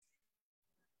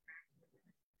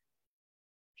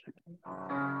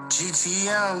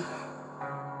GTM.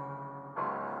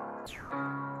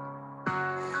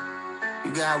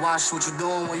 You gotta watch what you're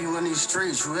doing when you in these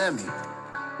streets, you hear me?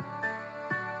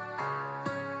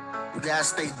 You gotta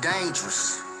stay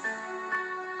dangerous.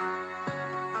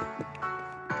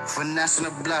 Finessing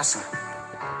a blessing.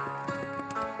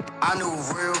 I knew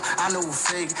real, I knew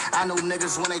fake, I knew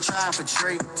niggas when they tryin' for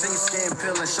trade. Take skin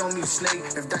pill and show me snake.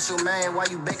 If that's your man, why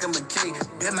you bake him a cake?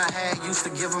 Bit my hand, used to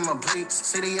give him a plate.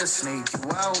 City will snake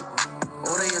you out,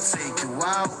 or they'll take you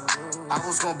out. I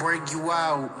was gonna break you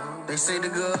out. They say the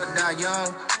good die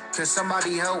young. Can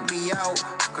somebody help me out?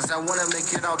 Cause I wanna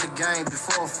make it out the game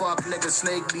before a fuck nigga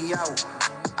snake me out.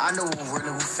 I know who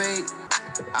real, who fake.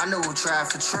 I know who tried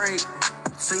for trade.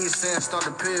 See you saying start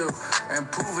the pill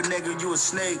and prove a nigga you a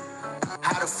snake.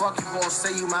 How the fuck you gonna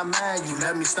say you my man? You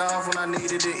let me starve when I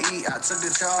needed to eat. I took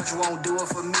the charge, you won't do it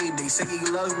for me. They say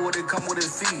you love you, what it come with a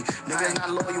fee. Niggas not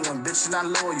loyal and bitches not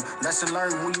loyal. Lesson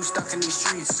learned when you stuck in these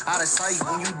streets. Out of sight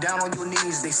when you down on your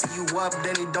knees. They see you up,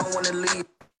 then they don't wanna leave.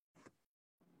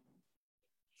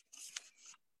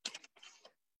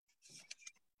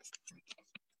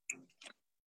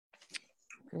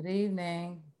 Good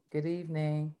evening. Good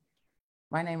evening.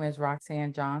 My name is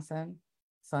Roxanne Johnson.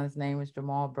 Son's name is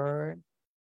Jamal Bird.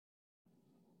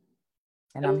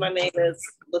 And my name is,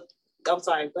 I'm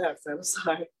sorry, go ahead, I'm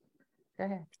sorry. Go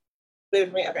ahead.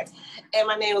 Okay. And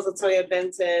my name is Latoya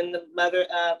Benton, the mother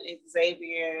of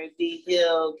Xavier D.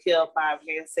 Hill, killed by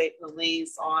Virginia State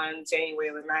Police on January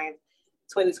the 9th,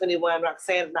 2021.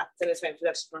 Roxanne not finished my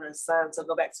introduction for her son, so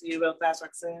go back to you real fast,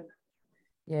 Roxanne.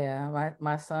 Yeah,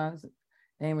 my son's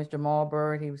name is Jamal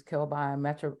Bird. He was killed by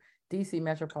DC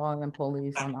Metropolitan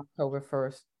Police on October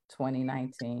 1st,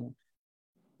 2019.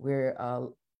 We're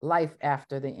life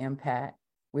after the impact.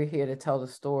 We're here to tell the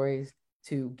stories,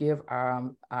 to give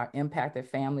our impacted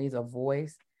families a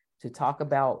voice, to talk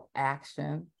about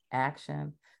action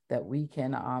that we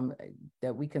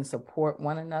can support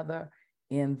one another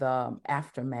in the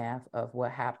aftermath of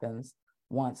what happens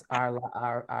once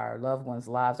our loved ones'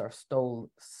 lives are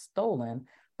stolen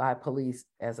by police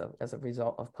as a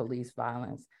result of police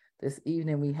violence. This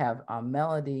evening we have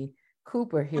Melody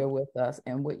Cooper here with us,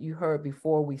 and what you heard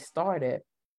before we started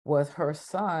was her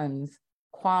son's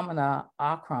Kwamena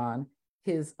Ocran,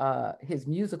 his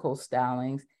musical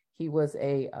stylings. He was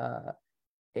a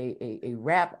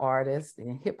rap artist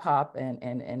and hip hop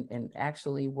and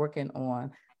actually working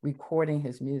on recording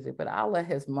his music. But I'll let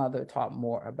his mother talk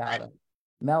more about it.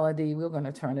 Melody, we're going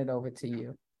to turn it over to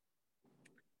you.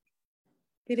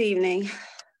 Good evening.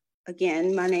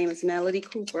 Again, my name is Melody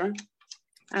Cooper.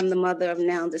 I'm the mother of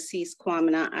now deceased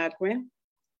Kwamena Ocran.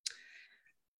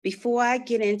 Before I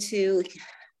get into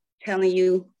telling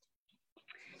you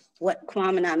what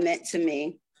Kwamena meant to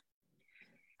me,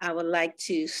 I would like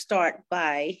to start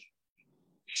by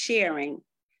sharing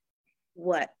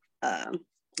what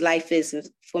life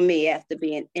is for me after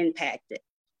being impacted.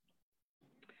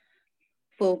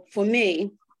 For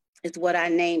me, it's what I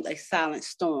named a silent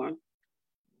storm.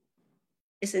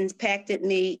 It's impacted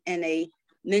me in a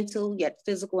mental yet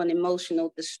physical and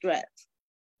emotional distress.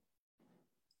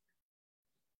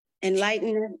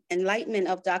 Enlightenment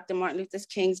of Dr. Martin Luther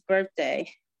King's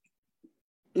birthday,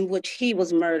 in which he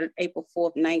was murdered April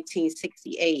 4th,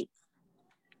 1968,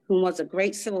 who was a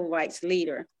great civil rights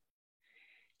leader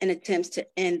in attempts to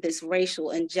end this racial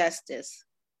injustice.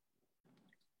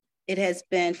 It has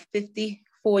been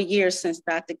 54 years since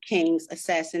Dr. King's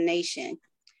assassination,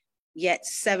 yet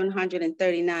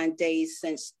 739 days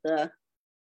since the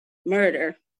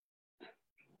murder,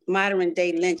 modern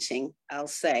day lynching, I'll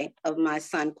say, of my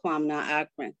son Kwamena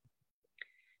Ocran.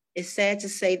 It's sad to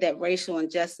say that racial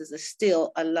injustice is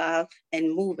still alive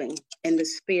and moving in the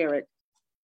spirit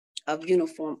of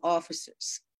uniformed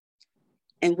officers,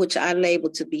 and which I label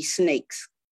to be snakes,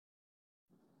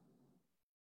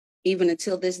 even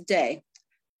until this day.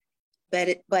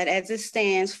 But as it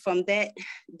stands from that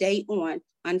day on,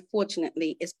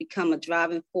 unfortunately, it's become a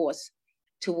driving force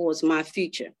towards my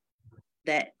future,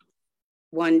 that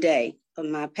one day of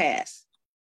my past.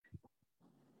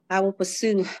 I will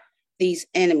pursue these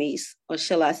enemies, or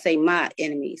shall I say my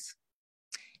enemies,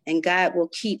 and God will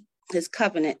keep his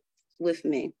covenant with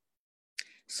me.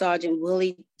 Sergeant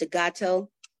Willie DeGatto,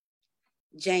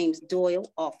 James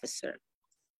Doyle, officer,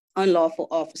 unlawful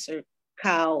officer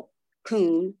Kyle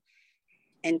Kuhn,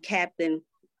 and Captain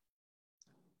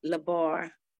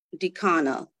Labar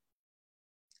DeCano.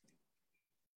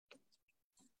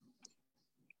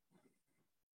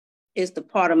 Is the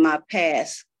part of my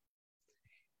past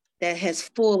that has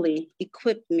fully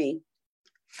equipped me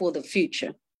for the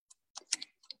future.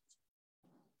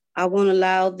 I won't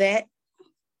allow that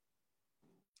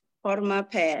part of my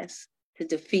past to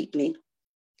defeat me.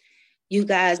 You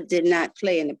guys did not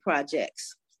play in the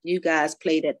projects. You guys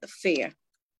played at the fair.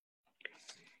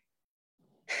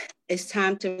 It's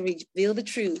time to reveal the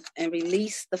truth and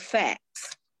release the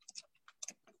facts.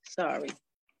 Sorry.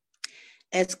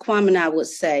 As Kwamena would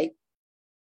say,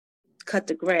 cut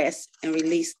the grass and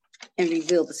release and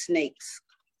reveal the snakes.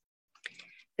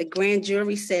 The grand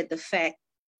jury said the facts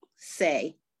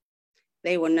say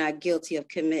they were not guilty of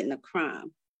committing a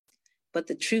crime, but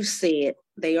the truth said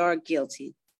they are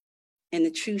guilty, and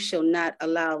the truth shall not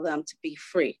allow them to be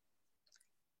free.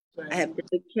 I have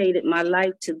dedicated my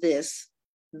life to this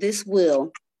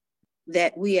will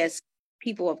that we as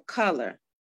people of color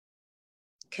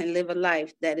can live a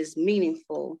life that is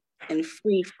meaningful and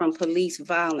free from police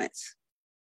violence.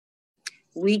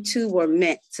 We too were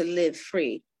meant to live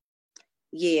free.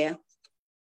 Yeah,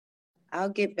 I'll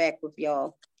get back with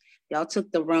y'all. Y'all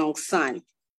took the wrong son.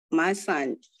 My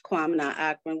son, Kwamena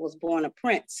Ocran, was born a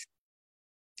prince.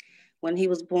 When he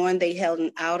was born, they held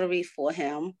an outery for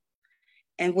him,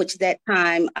 and which that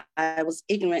time I was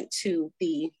ignorant to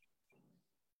the,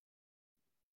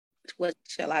 what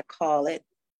shall I call it?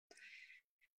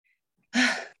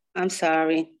 I'm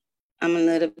sorry. I'm a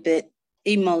little bit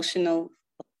emotional,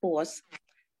 of course,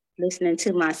 listening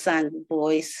to my son's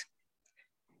voice,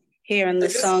 hearing the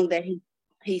song that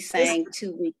he sang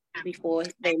 2 weeks before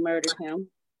they murdered him.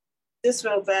 Just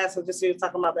real fast, so just you're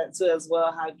talking about that too as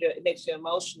well, how it makes you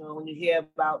emotional when you hear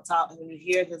when you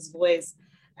hear his voice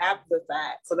after the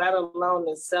fact. So that alone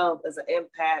itself is an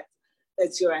impact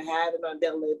that you're having on a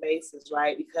daily basis,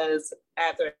 right? Because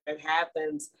after it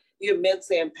happens, you're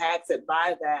mentally impacted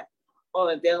by that on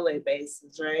a daily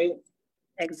basis, right?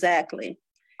 Exactly.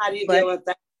 How do you deal with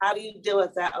that? How do you deal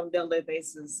with that on a daily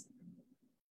basis?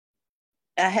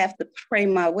 I have to pray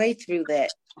my way through that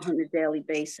on a daily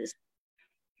basis.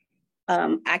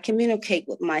 I communicate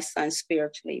with my son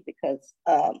spiritually because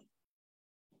I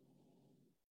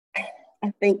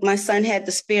think my son had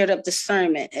the spirit of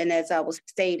discernment. And as I was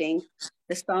stating,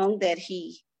 the song that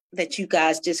you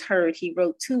guys just heard, he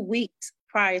wrote 2 weeks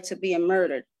prior to being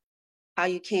murdered. How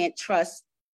you can't trust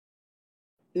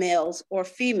males or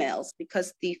females,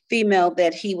 because the female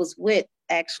that he was with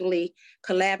actually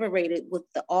collaborated with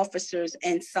the officers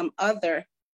and some other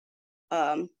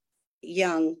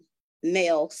young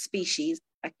male species.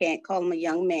 I can't call him a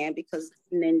young man because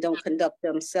men don't conduct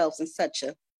themselves in such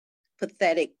a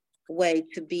pathetic way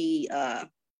to be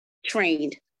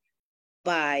trained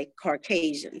by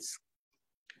Caucasians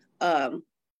that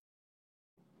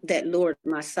lured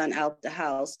my son out the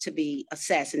house to be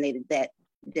assassinated that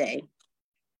day.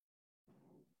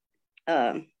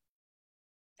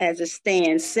 As it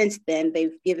stands, since then,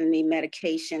 they've given me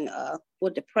medication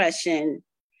for depression,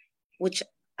 which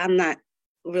I'm not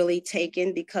really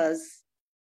taking because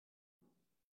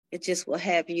it just will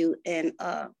have you in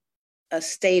a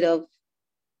state of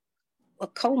a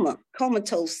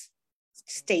comatose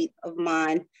state of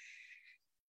mind.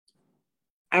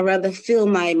 I rather feel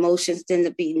my emotions than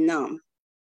to be numb.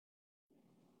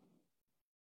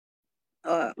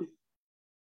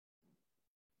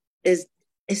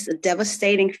 It's a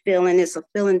devastating feeling. It's a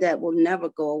feeling that will never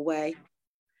go away.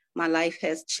 My life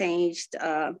has changed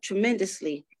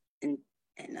tremendously and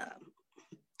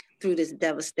through this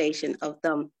devastation of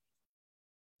them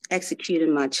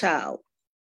executing my child.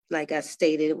 Like I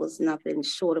stated, it was nothing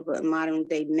short of a modern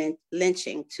day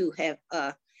lynching to have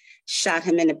shot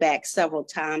him in the back several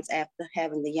times after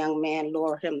having the young man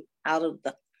lure him out of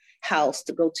the house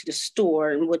to go to the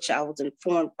store, in which I was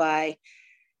informed by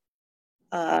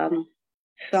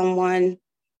someone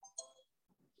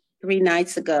 3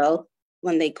 nights ago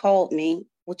when they called me,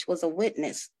 which was a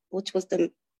witness, which was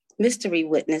the mystery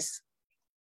witness.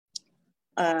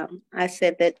 I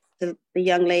said that the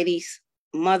young lady's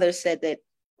mother said that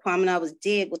Kwamena was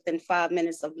dead within 5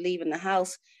 minutes of leaving the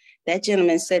house. That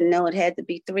gentleman said, no, it had to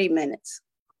be 3 minutes.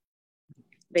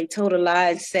 They told a lie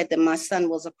and said that my son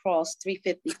was across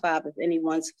 355, if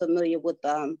anyone's familiar with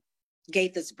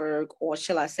Gaithersburg, or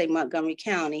shall I say Montgomery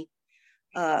County,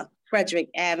 Frederick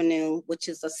Avenue, which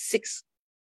is a six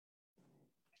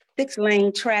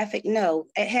lane traffic. No,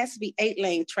 it has to be 8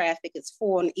 lane traffic. It's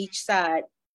 4 on each side.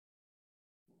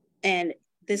 And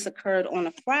this occurred on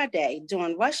a Friday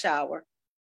during rush hour.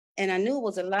 And I knew it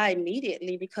was a lie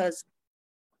immediately because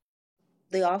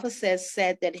the officer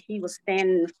said that he was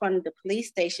standing in front of the police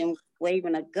station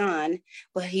waving a gun,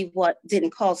 but he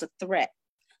didn't cause a threat.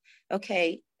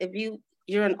 Okay, if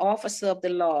you're an officer of the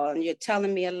law and you're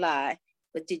telling me a lie,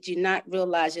 but did you not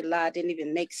realize your lie didn't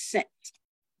even make sense?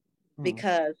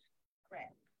 Because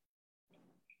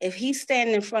if he's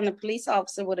standing in front of the police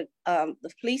officer with the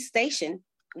police station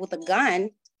with a gun,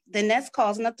 then that's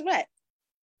causing a threat.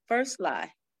 First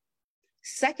lie.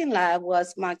 Second lie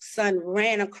was my son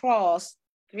ran across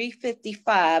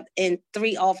 355 and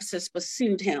 3 officers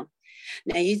pursued him.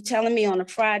 Now you're telling me on a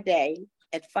Friday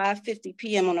at 5:50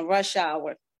 p.m. on a rush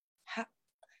hour,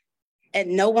 and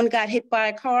no one got hit by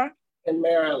a car? In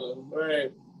Maryland,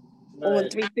 right. Or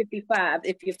 355,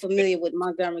 if you're familiar with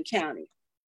Montgomery County.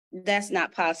 That's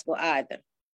not possible either.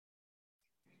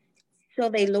 So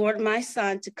they lured my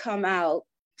son to come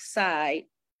outside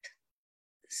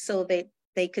so that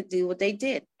they could do what they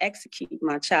did, execute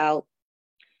my child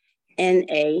in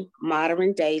a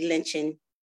modern day lynching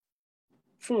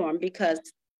form, because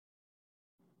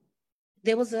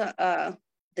there was the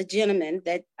gentleman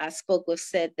that I spoke with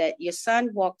said that your son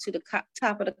walked to the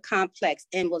top of the complex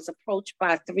and was approached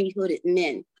by 3 hooded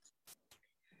men.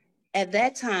 At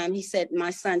that time, he said,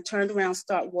 my son turned around,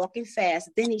 started walking fast,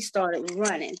 then he started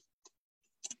running.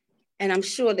 And I'm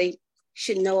sure they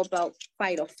should know about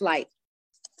fight or flight.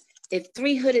 If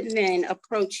 3 hooded men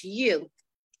approach you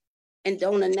and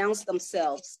don't announce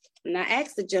themselves, and I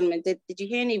asked the gentleman, did you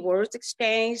hear any words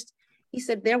exchanged? He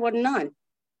said there were none.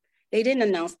 They didn't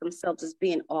announce themselves as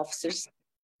being officers.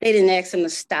 They didn't ask him to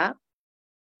stop.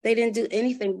 They didn't do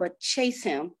anything but chase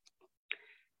him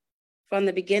from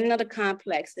the beginning of the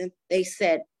complex. And they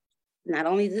said, not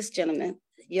only this gentleman,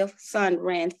 your son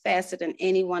ran faster than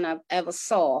anyone I've ever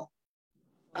saw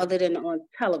other than on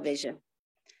television.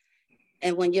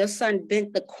 And when your son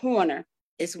bent the corner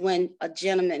is when a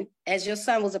gentleman, as your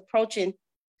son was approaching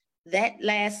that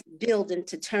last building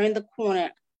to turn the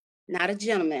corner, not a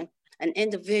gentleman, an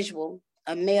individual,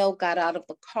 a male got out of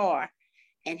the car,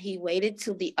 and he waited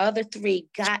till the other 3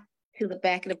 got to the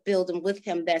back of the building with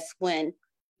him. That's when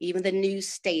even the news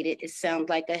stated it sounded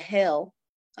like a hail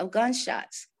of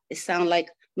gunshots. It sounded like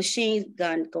machine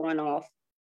gun going off.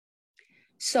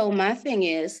 So my thing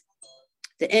is,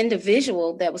 the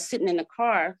individual that was sitting in the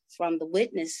car from the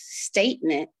witness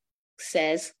statement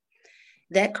says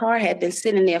that car had been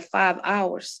sitting there 5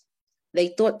 hours. They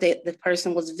thought that the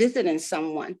person was visiting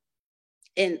someone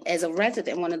as a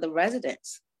resident, one of the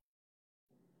residents.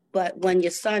 But when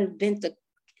your son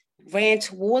ran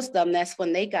towards them, that's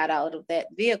when they got out of that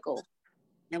vehicle.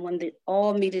 And when they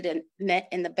all met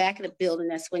in the back of the building,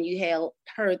 that's when you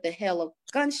heard the hail of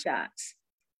gunshots,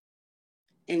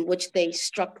 in which they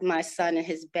struck my son in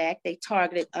his back. They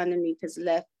targeted underneath his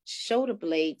left shoulder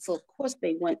blade. So of course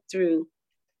they went through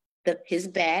his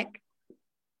back,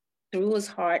 through his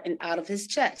heart, and out of his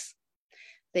chest.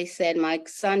 They said my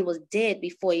son was dead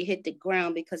before he hit the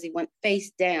ground because he went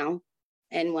face down.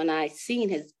 And when I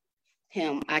seen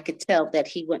him, I could tell that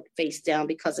he went face down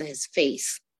because of his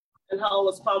face. And how old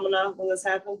was Kwamena when this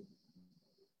happened?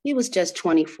 He was just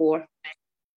 24.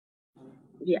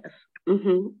 Yes.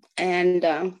 Mm-hmm.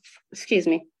 And excuse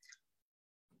me.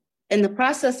 In the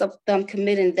process of them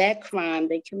committing that crime,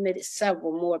 they committed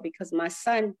several more, because my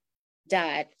son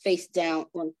died face down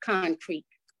on concrete.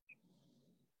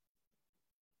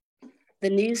 The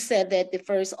news said that the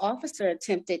first officer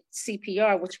attempted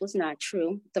CPR, which was not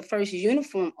true. The first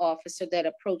uniformed officer that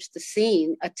approached the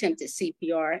scene attempted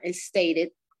CPR and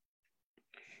stated,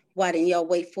 why didn't y'all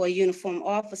wait for a uniformed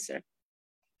officer?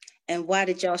 And why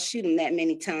did y'all shoot him that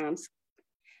many times?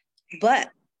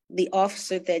 But the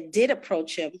officer that did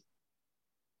approach him,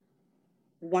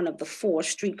 one of the 4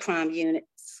 street crime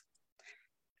units,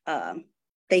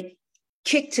 they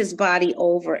kicked his body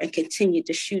over and continued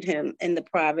to shoot him in the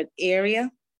private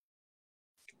area.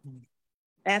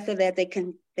 After that,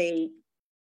 they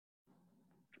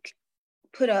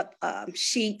put up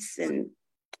sheets and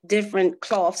different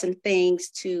cloths and things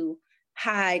to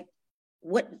hide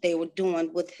what they were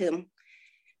doing with him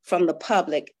from the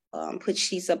public. Put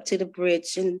sheets up to the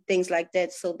bridge and things like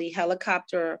that. So the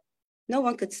helicopter, no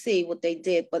one could see what they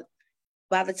did. But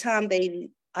by the time they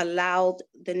allowed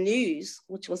the news,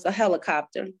 which was a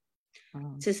helicopter,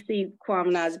 to see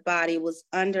Kwamena's body was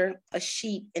under a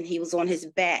sheet and he was on his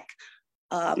back,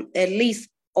 at least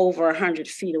over 100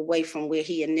 feet away from where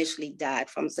he initially died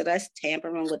from. So that's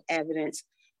tampering with evidence,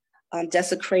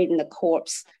 desecrating the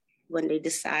corpse. When they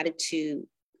decided to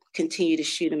continue to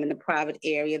shoot him in the private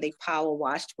area, they power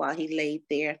washed while he laid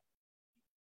there.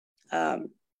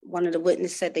 One of the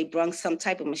witnesses said they brung some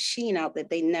type of machine out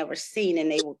that they never seen,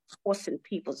 and they were forcing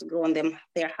people to go in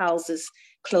their houses,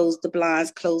 close the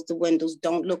blinds, close the windows,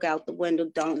 don't look out the window,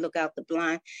 don't look out the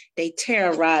blind. They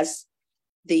terrorized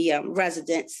the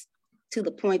residents to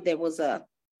the point there was a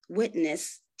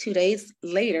witness 2 days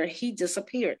later, he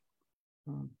disappeared.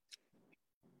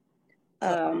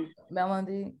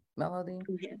 Melody,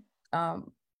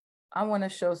 I want to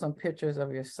show some pictures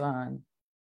of your son.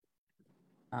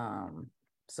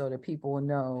 so that people will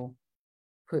know,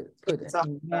 put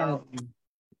humanity,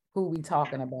 who we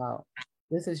talking about.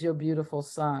 This is your beautiful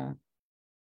son.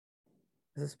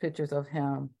 This is pictures of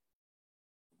him.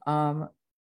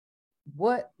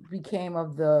 What became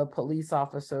of the police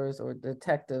officers or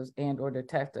detectives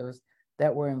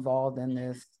that were involved in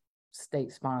this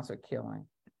state-sponsored killing?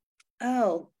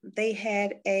 Oh, they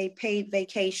had a paid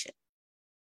vacation.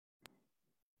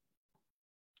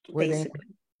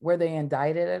 Were they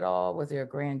indicted at all? Was there a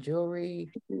grand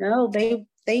jury? No, they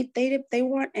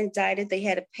weren't indicted. They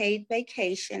had a paid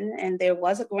vacation, and there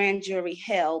was a grand jury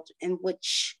held in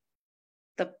which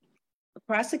the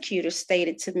prosecutor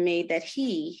stated to me that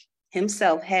he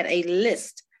himself had a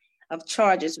list of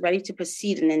charges ready to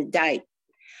proceed and indict,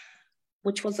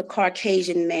 which was a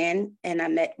Caucasian man, and I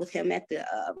met with him at the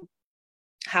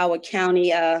Howard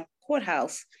County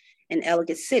courthouse in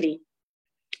Ellicott City,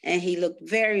 and he looked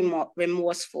very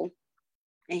remorseful.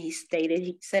 And he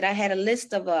said, I had a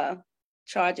list of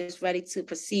charges ready to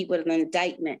proceed with an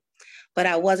indictment, but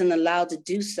I wasn't allowed to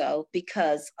do so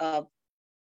because of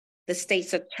the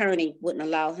state's attorney wouldn't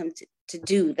allow him to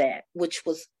do that, which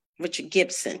was Richard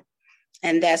Gibson.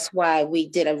 And that's why we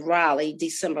did a rally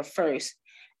December 1st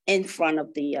in front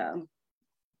of the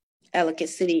Ellicott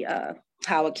City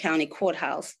Howard County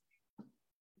Courthouse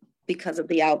because of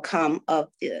the outcome of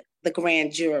the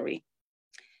grand jury.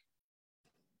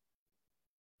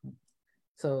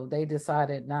 So they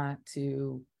decided not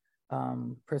to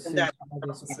pursue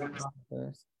charges with the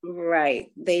officers.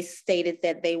 Right. They stated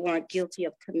that they weren't guilty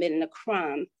of committing a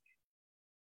crime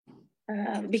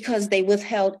because they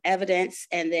withheld evidence.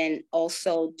 And then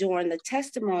also during the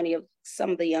testimony of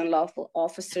some of the unlawful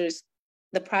officers,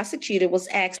 the prosecutor was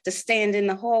asked to stand in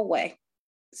the hallway.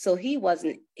 So he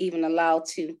wasn't even allowed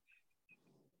to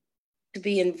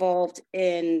be involved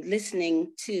in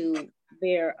listening to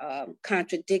their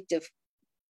contradictive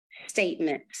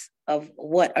statements of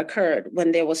what occurred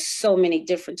when there was so many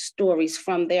different stories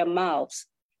from their mouths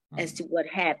as to what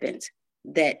happened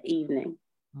that evening.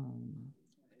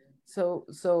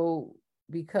 So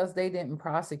because they didn't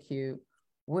prosecute,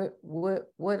 what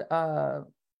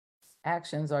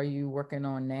actions are you working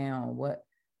on now?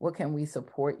 What can we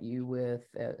support you with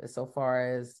so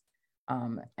far as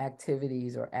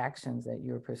activities or actions that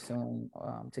you're pursuing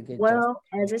to get well,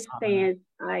 justice? As it stands,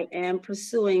 I am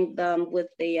pursuing them with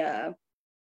the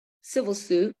civil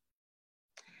suit,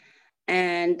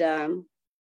 and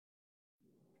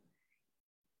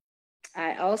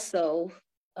I also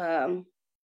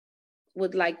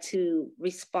would like to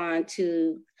respond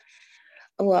to,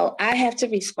 well, I have to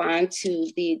respond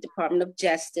to the Department of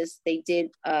Justice. They did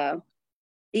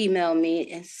email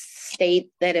me and state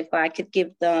that if I could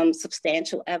give them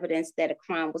substantial evidence that a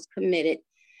crime was committed,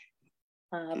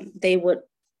 they would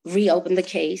reopen the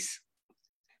case.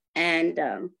 And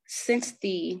since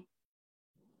the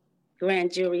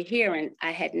grand jury hearing,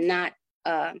 I had not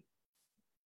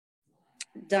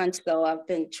done so. I've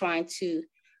been trying to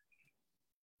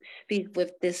speak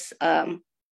with this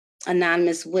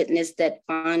anonymous witness that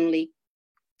finally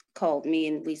called me,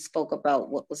 and we spoke about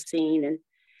what was seen and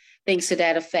things to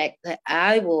that effect. That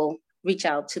I will reach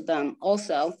out to them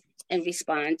also and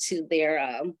respond to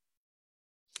their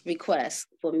request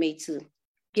for me to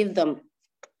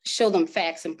show them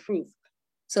facts and proof,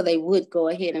 so they would go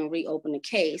ahead and reopen the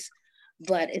case.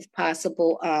 But if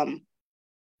possible,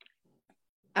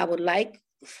 I would like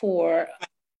for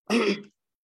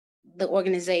the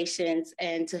organizations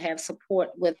and to have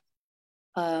support with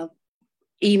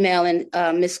emailing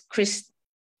Ms.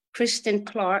 Kristen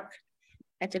Clark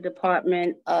at the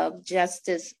Department of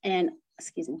Justice. And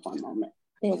excuse me for a moment,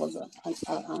 there was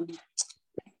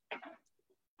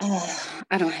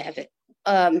I don't have it.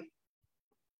 I'm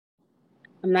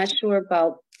not sure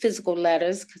about physical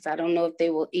letters because I don't know if they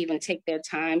will even take their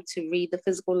time to read the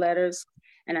physical letters.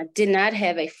 And I did not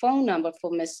have a phone number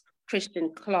for Ms.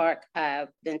 Kristen Clark. I've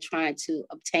been trying to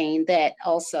obtain that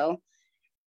also.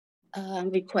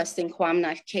 Requesting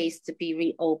Kwamena case to be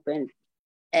reopened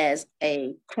as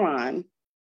a crime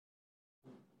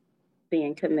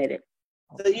being committed.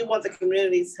 So you want the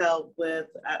community's help with,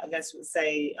 I guess you would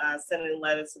say, sending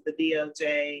letters to the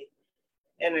DOJ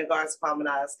in regards to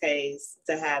Kwamena's case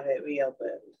to have it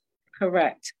reopened?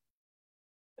 Correct.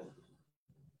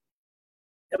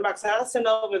 And Roxanne, I'll send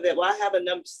over that. Well, I have a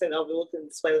number to send over. We can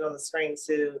display it on the screen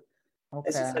too. Okay.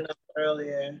 As you sent over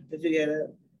earlier. Did you get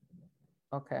it?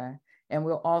 Okay. And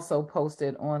we'll also post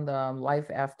it on the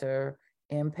Life After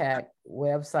Impact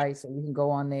website, so you can go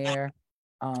on there,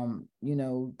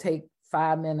 take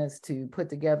 5 minutes to put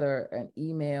together an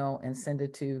email and send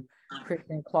it to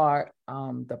Kristen Clark,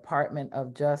 Department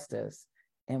of Justice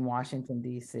in Washington,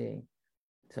 D.C.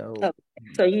 So,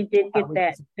 so you did get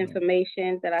that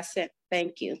information that I sent.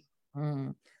 Thank you.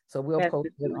 So we'll post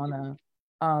it on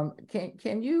a.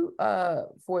 Can you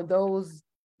for those,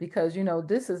 because you know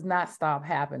this has not stopped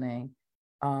happening.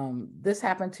 This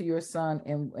happened to your son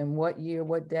in what year,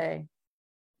 what day?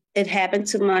 It happened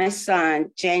to my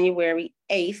son January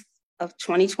 8th of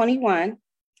 2021,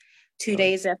 2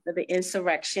 days after the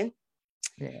insurrection.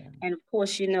 Yeah. And of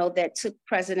course, you know, that took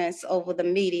precedence over the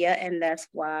media, and that's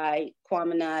why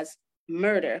Kwamena's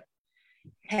murder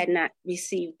had not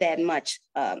received that much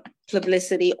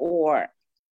publicity or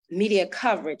media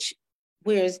coverage.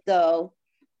 Whereas though,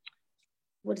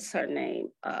 what is her name?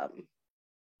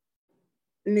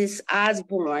 Miss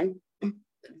Osborne,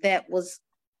 that was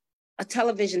a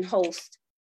television host,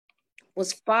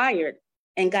 was fired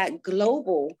and got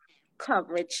global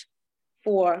coverage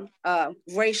for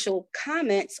racial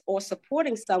comments or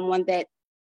supporting someone that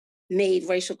made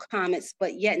racial comments,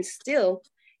 but yet and still,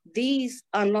 these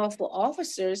unlawful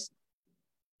officers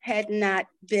had not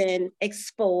been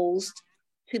exposed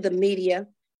to the media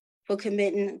for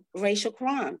committing racial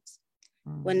crimes.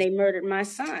 When they murdered my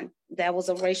son, that was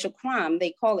a racial crime.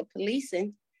 They call it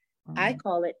policing. I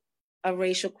call it a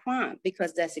racial crime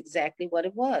because that's exactly what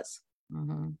it was.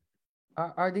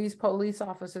 Are these police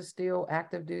officers still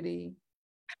active duty?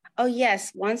 Oh,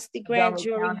 yes. Once the grand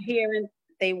jury hearing,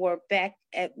 they were back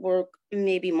at work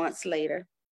maybe months later.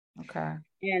 Okay.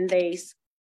 And they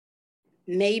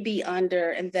may be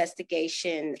under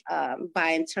investigation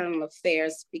by Internal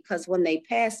Affairs, because when they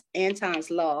passed Anton's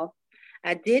law,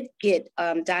 I did get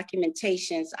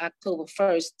documentations October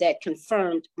 1st that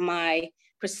confirmed my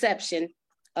perception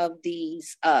of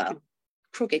these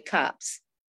crooked cops,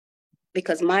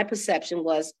 because my perception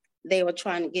was they were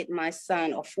trying to get my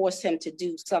son or force him to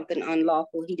do something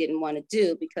unlawful he didn't want to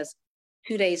do, because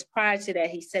 2 days prior to that,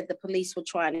 he said the police were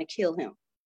trying to kill him.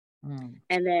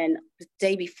 And then the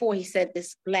day before, he said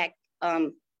this black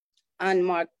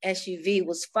unmarked SUV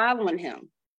was following him.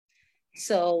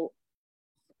 So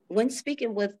when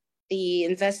speaking with the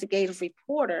investigative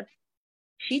reporter,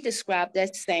 she described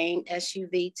that same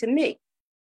SUV to me.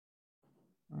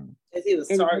 As he was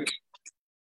targeted.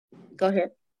 Go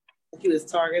ahead. He was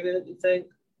targeted, you think?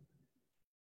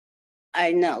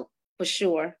 I know for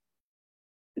sure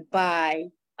by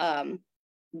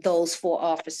those 4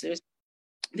 officers,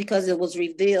 because it was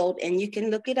revealed, and you can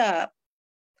look it up,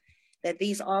 that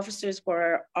these officers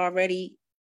were already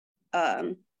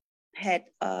had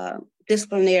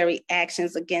disciplinary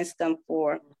actions against them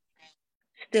for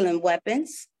stealing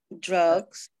weapons,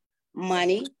 drugs,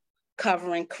 money,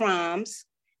 covering crimes,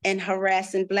 and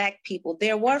harassing Black people.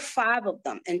 There were 5 of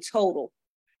them in total,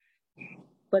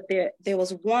 but there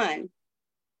was one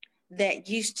that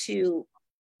used to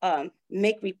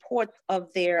make reports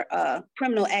of their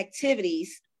criminal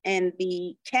activities, and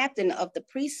the captain of the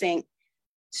precinct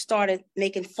started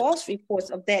making false reports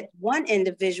of that one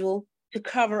individual to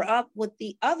cover up what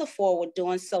the other 4 were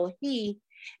doing. So he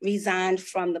resigned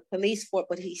from the police force,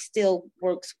 but he still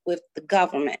works with the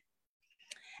government.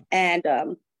 And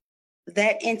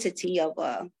that entity of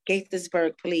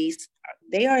Gaithersburg Police,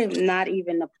 they are not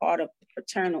even a part of the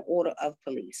Fraternal Order of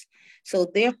Police. So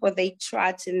therefore, they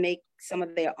tried to make some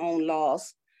of their own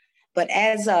laws. But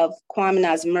as of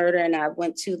Kwamena's murder, and I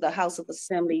went to the House of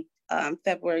Assembly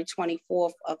February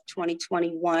 24th of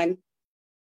 2021,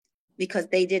 because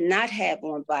they did not have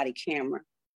on body camera,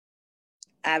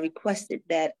 I requested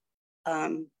that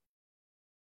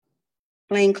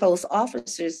plainclothes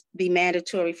officers be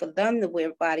mandatory for them to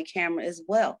wear body camera as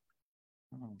well.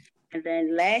 And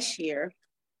then last year,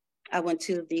 I went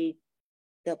to the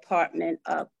Department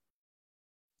of,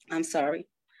 I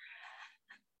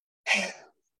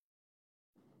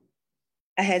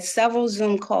had several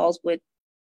Zoom calls with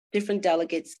different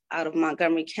delegates out of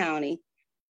Montgomery County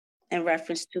in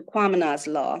reference to Kwamena's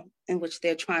law, in which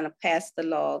they're trying to pass the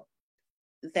law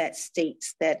that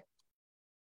states that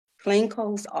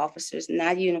plainclothes officers,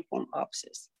 not uniform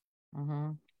officers,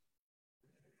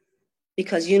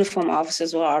 because uniform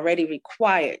officers were already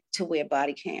required to wear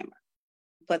body camera,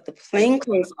 but the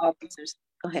plainclothes officers,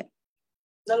 go ahead.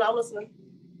 No, I'm listening.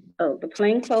 Oh, the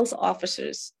plainclothes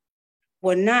officers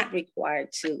were not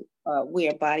required to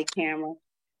wear body camera.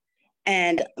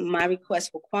 And my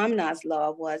request for Kwamena's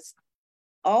law was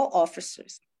all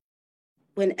officers,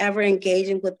 whenever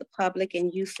engaging with the public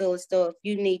and you feel as though if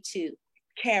you need to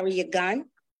carry a gun,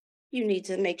 you need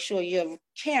to make sure your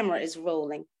camera is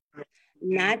rolling.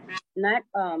 Not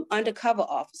undercover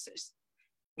officers,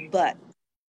 but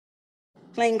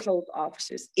plainclothes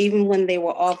officers, even when they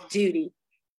were off duty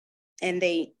and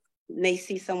they may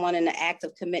see someone in the act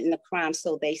of committing a crime,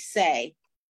 so they say,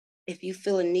 If you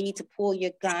feel a need to pull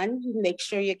your gun, you make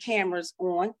sure your camera's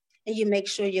on and you make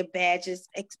sure your badge is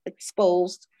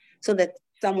exposed so that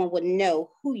someone would know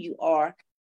who you are,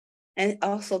 and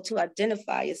also to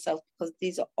identify yourself, because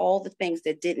these are all the things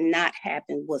that did not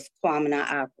happen with Kwamena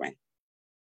Ocran.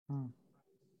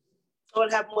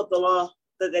 What happened with the law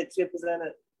that you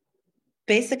presented?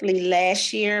 Basically,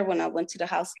 last year when I went to the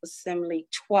House of Assembly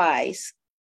twice,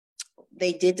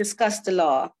 they did discuss the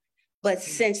law, but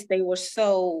since they were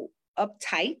so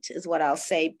uptight, is what I'll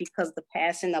say, because the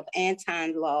passing of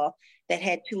Anton law that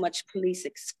had too much police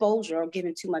exposure or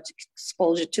given too much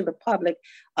exposure to the public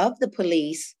of the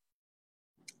police,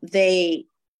 they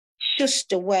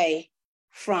shushed away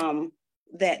from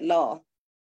that law.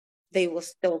 They were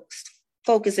still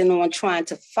focusing on trying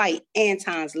to fight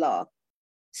Anton's law.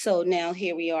 So now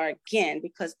here we are again,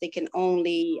 because they can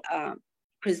only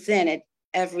present it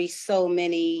every so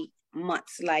many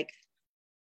months, like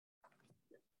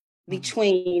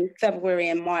between February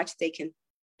and March, they can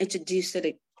introduce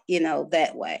it,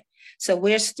 that way. So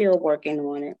we're still working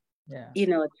on it. Yeah.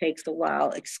 It takes a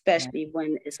while, especially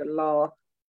when it's a law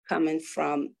coming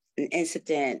from an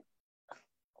incident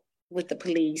with the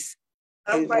police.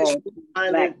 I'm quite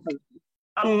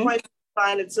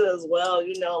find it too as well,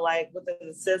 like within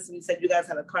the system. You said you guys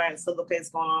have a current civil case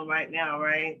going on right now,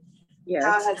 right? Yes.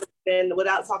 How has it been,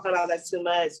 without talking about that too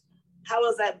much, how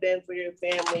has that been for your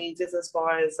family, just as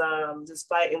far as just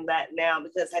fighting that now?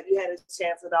 Because have you had a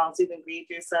chance at all to even grieve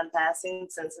your son passing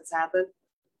since it's happened?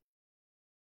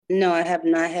 No, I have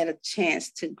not had a chance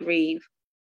to grieve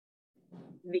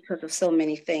because of so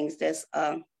many things that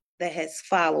has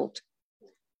followed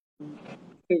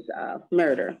his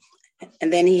murder.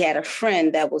 And then he had a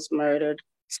friend that was murdered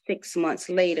 6 months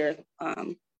later,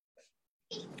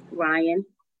 Ryan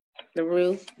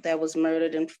LaRue, that was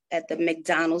murdered at the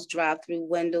McDonald's drive-through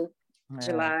window,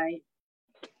 July.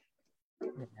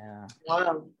 Yeah.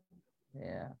 Wow.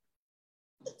 Yeah.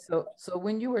 So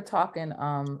when you were talking,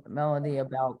 Melody,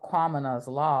 about Kwamena's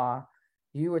law,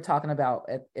 you were talking about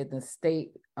at the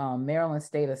state, Maryland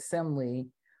State Assembly,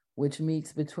 which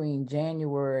meets between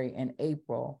January and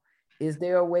April. Is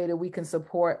there a way that we can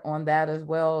support on that as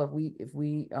well? If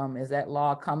we is that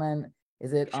law coming?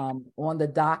 Is it on the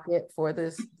docket for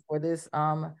this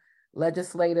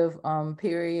legislative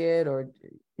period, or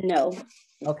no?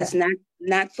 Okay, it's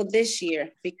not for this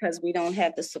year, because we don't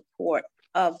have the support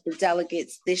of the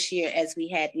delegates this year as we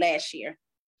had last year.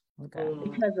 Okay.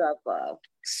 Because of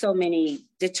so many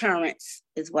deterrents,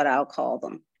 is what I'll call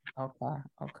them. Okay.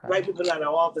 Right people not in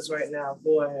office right now.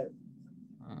 Go ahead.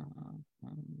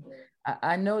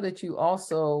 I know that you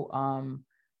also are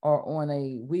on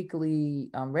a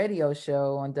weekly radio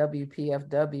show on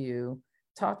WPFW.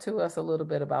 Talk to us a little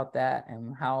bit about that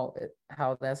and how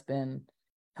that's been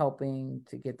helping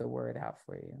to get the word out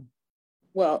for you.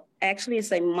 Well, actually,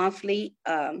 it's a monthly.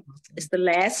 It's the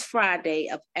last Friday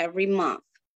of every month.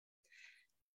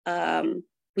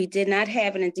 We did not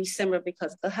have it in December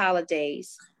because of the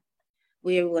holidays.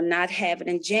 We will not have it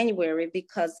in January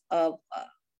because of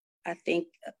I think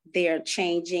they're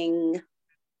changing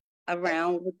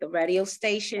around with the radio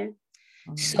station.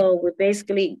 So we're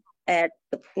basically at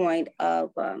the point of,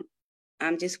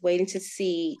 I'm just waiting to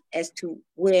see as to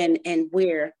when and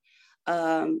where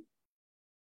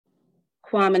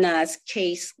Kwamena's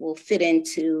case will fit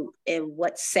into, in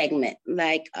what segment.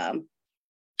 Like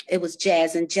it was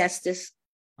Jazz and Justice,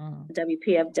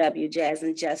 WPFW, Jazz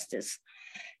and Justice.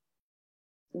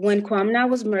 When Kwamena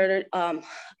was murdered,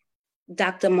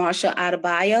 Dr. Marsha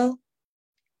Adebayo,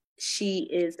 she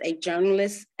is a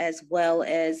journalist as well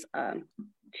as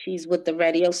she's with the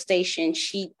radio station.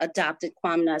 She adopted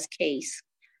Kwamena's case.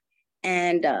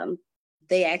 And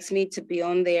they asked me to be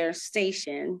on their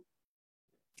station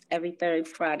every third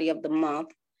Friday of the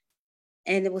month.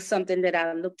 And it was something that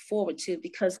I looked forward to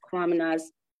because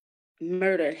Kwamena's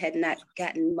murder had not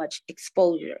gotten much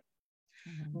exposure.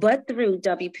 But through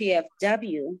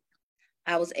WPFW,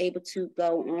 I was able to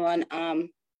go on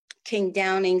King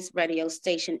Downing's radio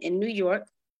station in New York.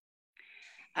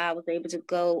 I was able to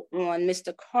go on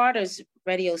Mr. Carter's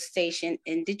radio station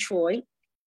in Detroit.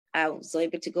 I was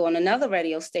able to go on another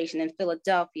radio station in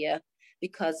Philadelphia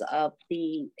because of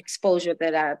the exposure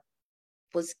that I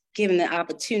was given the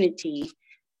opportunity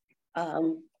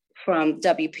from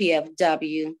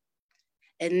WPFW.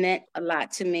 It meant a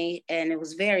lot to me, and it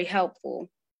was very helpful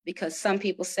because some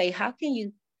people say, how can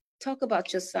you talk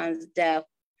about your son's death?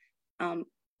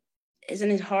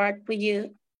 Isn't it hard for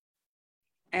you?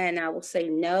 And I will say,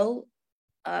 no,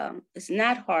 it's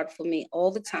not hard for me all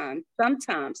the time,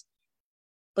 sometimes,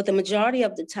 but the majority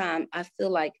of the time, I feel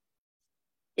like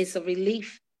it's a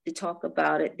relief to talk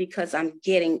about it because I'm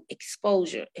getting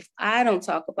exposure. If I don't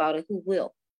talk about it, who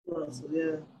will? Well, so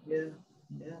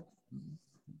yeah.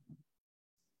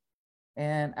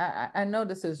 And I know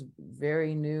this is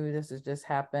very new. This has just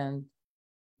happened,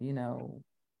 2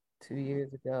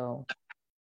 years ago.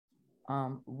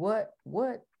 What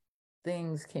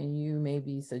things can you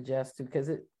maybe suggest to,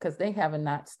 because they have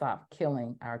not stopped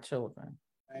killing our children.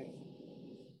 Right.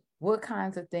 What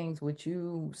kinds of things would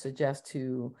you suggest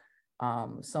to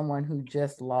someone who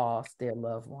just lost their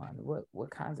loved one?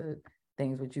 What kinds of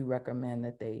things would you recommend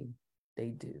that they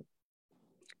do?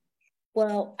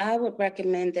 Well, I would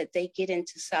recommend that they get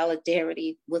into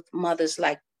solidarity with mothers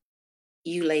like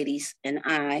you ladies and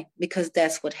I, because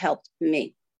that's what helped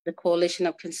me. The Coalition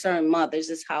of Concerned Mothers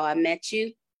is how I met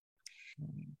you.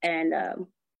 And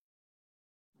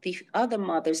the other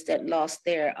mothers that lost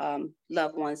their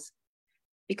loved ones,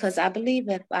 because I believe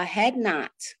if I had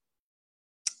not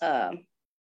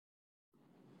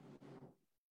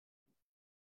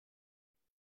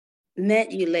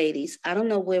met you ladies, I don't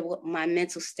know what my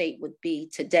mental state would be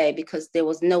today, because there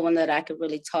was no one that I could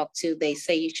really talk to. They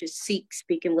say you should seek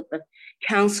speaking with a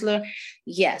counselor.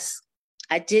 Yes,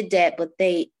 I did that, but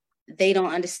they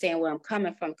don't understand where I'm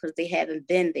coming from because they haven't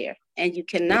been there. And you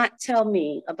cannot tell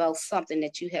me about something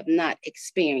that you have not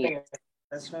experienced.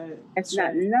 That's right. It's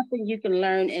not nothing you can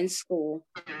learn in school.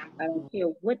 I don't care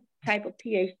what type of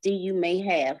PhD you may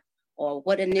have or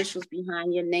what initials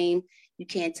behind your name. You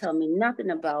can't tell me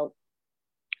nothing about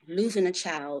losing a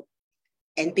child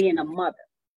and being a mother.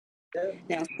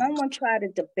 Now, someone tried to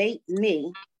debate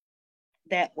me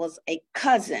that was a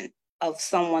cousin of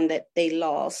someone that they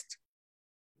lost.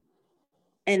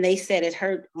 And they said it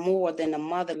hurt more than a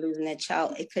mother losing their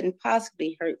child. It couldn't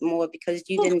possibly hurt more because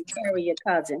you didn't carry your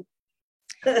cousin.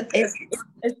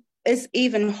 It's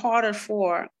even harder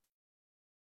for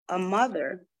a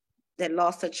mother that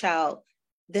lost a child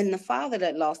than the father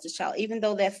that lost a child. Even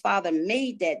though that father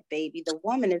made that baby, the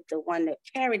woman is the one that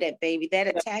carried that baby. That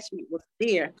attachment was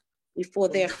there before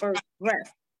their first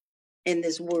breath in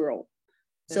this world.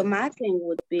 So my thing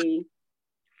would be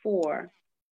for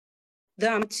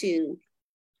them to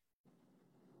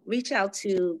reach out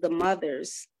to the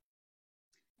mothers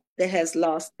that has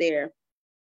lost their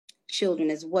children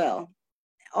as well.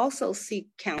 Also seek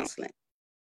counseling.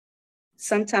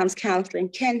 Sometimes counseling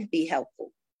can be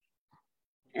helpful.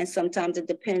 And sometimes it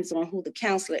depends on who the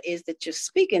counselor is that you're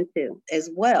speaking to as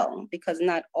well, because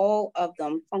not all of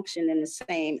them function in the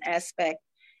same aspect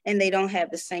and they don't have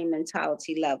the same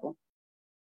mentality level.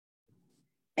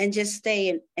 And just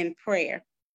stay in prayer.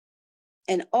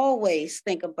 And always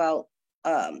think about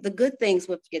the good things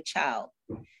with your child.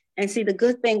 And see, the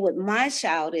good thing with my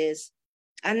child is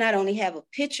I not only have a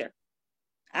picture,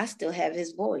 I still have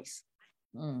his voice.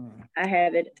 I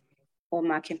have it on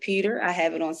my computer. I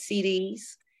have it on CDs.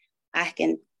 I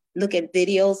can look at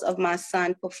videos of my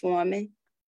son performing.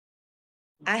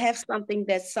 I have something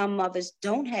that some mothers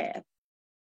don't have,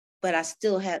 but I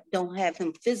still don't have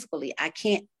him physically. I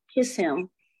can't kiss him.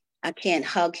 I can't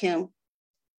hug him.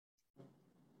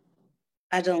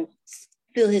 I don't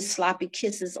feel his sloppy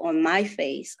kisses on my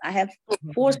face. I have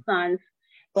 4 sons,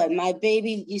 but my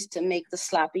baby used to make the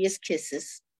sloppiest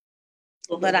kisses.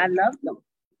 But I loved them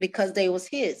because they was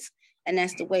his. And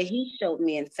that's the way he showed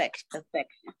me affection.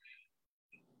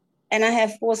 And I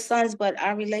have 4 sons, but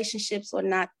our relationships are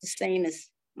not the same as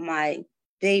my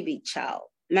baby child.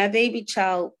 My baby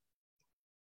child,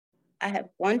 I have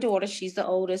 1 daughter, she's the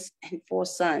oldest, and 4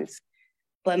 sons.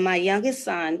 But my youngest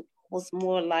son was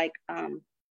more like,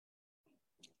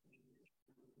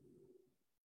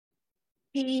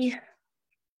 he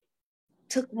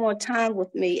took more time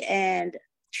with me and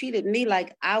treated me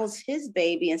like I was his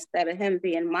baby instead of him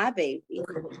being my baby.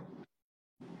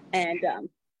 And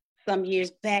some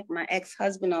years back, my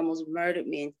ex-husband almost murdered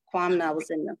me in Kwamena. I was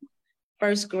in the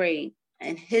 1st grade,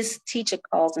 and his teacher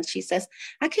calls and she says,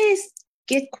 I can't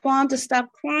get Kwam to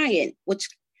stop crying, which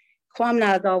Kwamena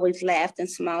has always laughed and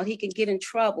smiled. He could get in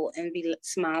trouble and be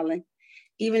smiling.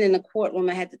 Even in the courtroom,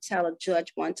 I had to tell a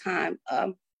judge one time,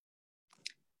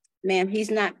 ma'am, he's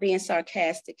not being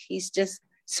sarcastic. He's just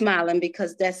smiling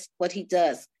because that's what he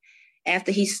does.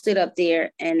 After he stood up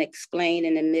there and explained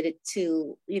and admitted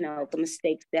to, the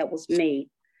mistakes that was made,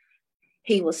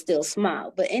 he was still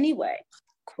smile. But anyway,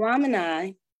 Kwam and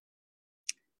I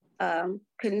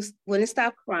wouldn't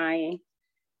stop crying.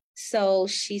 So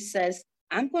she says,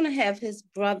 I'm going to have his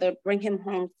brother bring him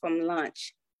home from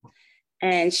lunch.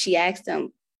 And she asked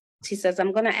him, she says,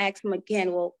 I'm going to ask him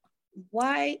again, well,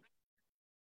 why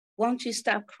won't you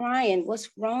stop crying? What's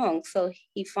wrong? So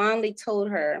he finally told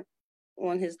her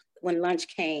when lunch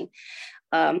came,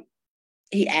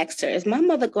 he asked her, is my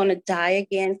mother going to die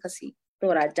again? Because he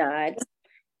thought I died.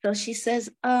 So she says,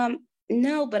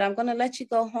 no, but I'm going to let you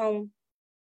go home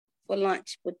for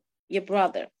lunch with your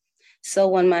brother. So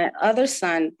when my other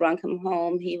son brought him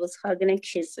home, he was hugging and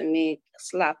kissing me,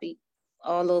 sloppy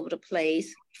all over the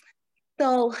place.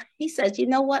 So he said, you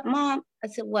know what, Mom? I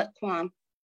said, what, Kwam?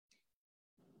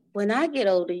 When I get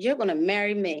older, you're going to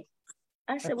marry me.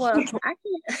 I said, well,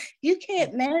 you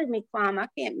can't marry me, Kwam. I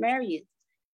can't marry you.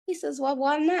 He says, well,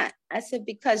 why not? I said,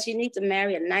 because you need to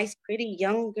marry a nice, pretty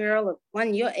young girl of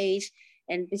one your age.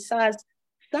 And besides,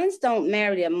 sons don't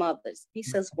marry their mothers. He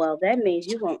says, well, that means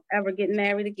you won't ever get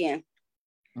married again.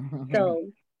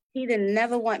 So he didn't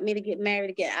never want me to get married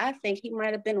again. I think he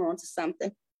might have been onto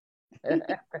something.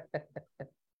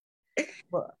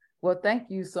 Well, thank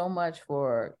you so much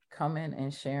for coming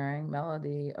and sharing,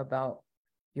 Melody, about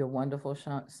your wonderful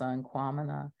son,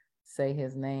 Kwamena. Say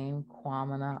his name,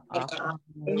 Kwamena Ocran.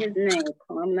 His name,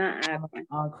 Kwamena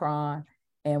Ocran.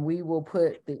 And we will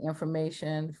put the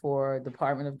information for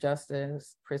Department of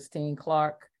Justice, Christine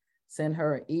Clark. Send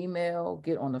her an email,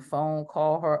 get on the phone,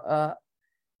 call her up.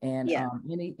 And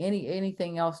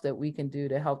anything else that we can do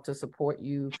to help to support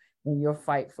you in your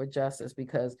fight for justice,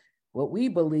 because what we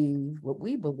believe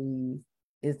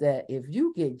is that if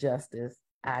you get justice,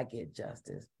 I get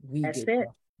justice. That's it.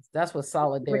 Justice. That's what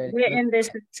solidarity. We're in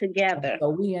this together. So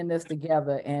we in this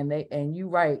together, and you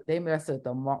right, they mess with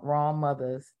the wrong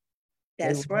mothers.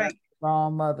 That's right.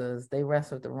 Wrong mothers. They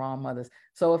rest with the wrong mothers.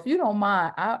 So if you don't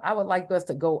mind, I would like us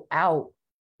to go out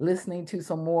listening to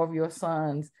some more of your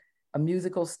sons'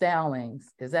 musical stylings.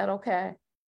 Is that okay?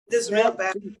 This is real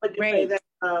bad. Great. That,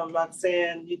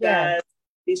 Roxanne, you guys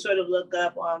be sure to look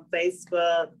up on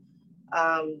Facebook,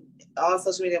 all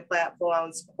social media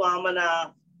platforms.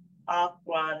 Kwamena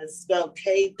Ocran is spelled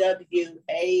Kwamena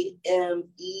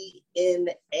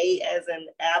as in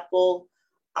Apple.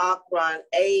 Ocran,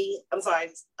 Ocran.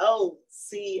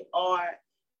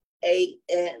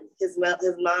 His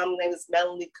mom's name is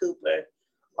Melanie Cooper.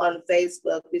 On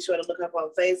Facebook, be sure to look up on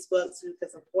Facebook so you can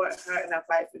support her in her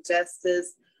fight for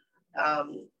justice.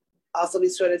 Also, be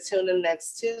sure to tune in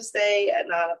next Tuesday at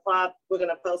 9:00. We're going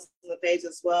to post on the page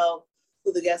as well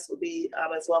who the guests will be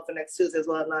as well for next Tuesday as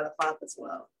well at 9:00 as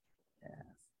well.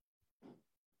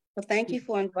 Well, thank you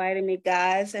for inviting me,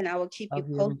 guys, and I will keep you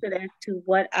posted as to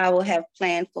what I will have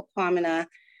planned for Kwamena's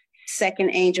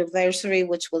second anniversary,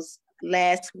 which was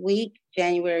last week,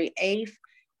 January 8th.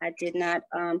 I did not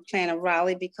plan a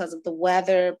rally because of the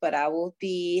weather, but I will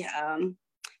be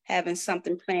having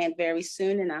something planned very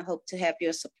soon, and I hope to have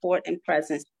your support and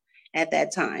presence at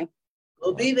that time.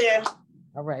 We'll be there.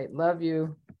 All right. Love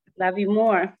you. Love you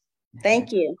more.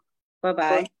 Thank you.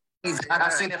 Bye-bye. I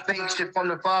seen the fake shit from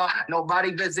the far.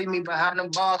 Nobody visit me behind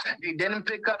them bars. They didn't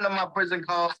pick up none of my prison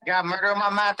calls. Got murder in my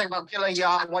mind, think about killing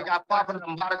y'all. When y'all popping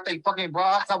them, about to stay fucking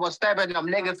bras. I was stabbing them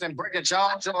niggas and breaking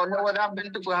jaws. You don't know what I've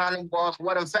been through behind them bars.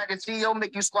 What in fact is CEO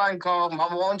make you squat and call.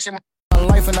 Mama won't you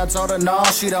life, and I told her no,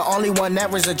 she the only one that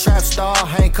was a trap star.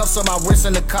 Handcuffs on my wrist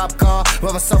in the cop car.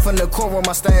 By myself in the courtroom,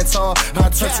 I stand tall. I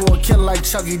turn to a killer like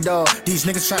Chucky Dog. These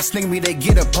niggas try to sneak me, they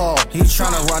get appalled. He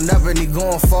tryna run up and he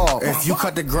gon' fall. If you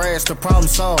cut the grass, the problem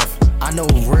solved. I know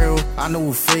real, I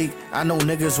know fake. I know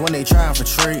niggas when they try for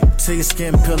trade. Take your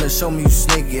skin pill and show me you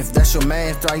snake. If that's your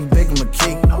man, try you bake him a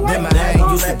cake. Then my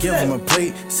hand used to give him a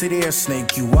plate. Sit there,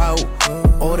 snake you out,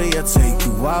 or they'll take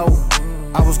you out.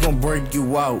 I was gonna break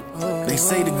you out. They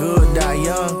say the good die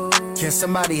young. Can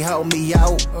somebody help me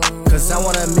out? Cause I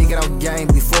wanna make it out game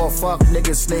before fuck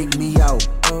niggas snake me out.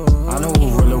 I know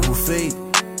who real or who fake.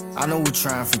 I know who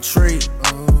trying for trade.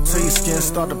 Till your skin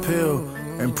start to peel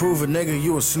and prove a nigga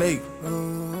you a snake.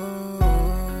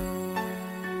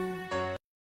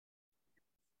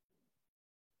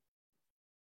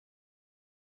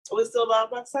 Are we still live,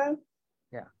 Roxanne?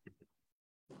 Yeah.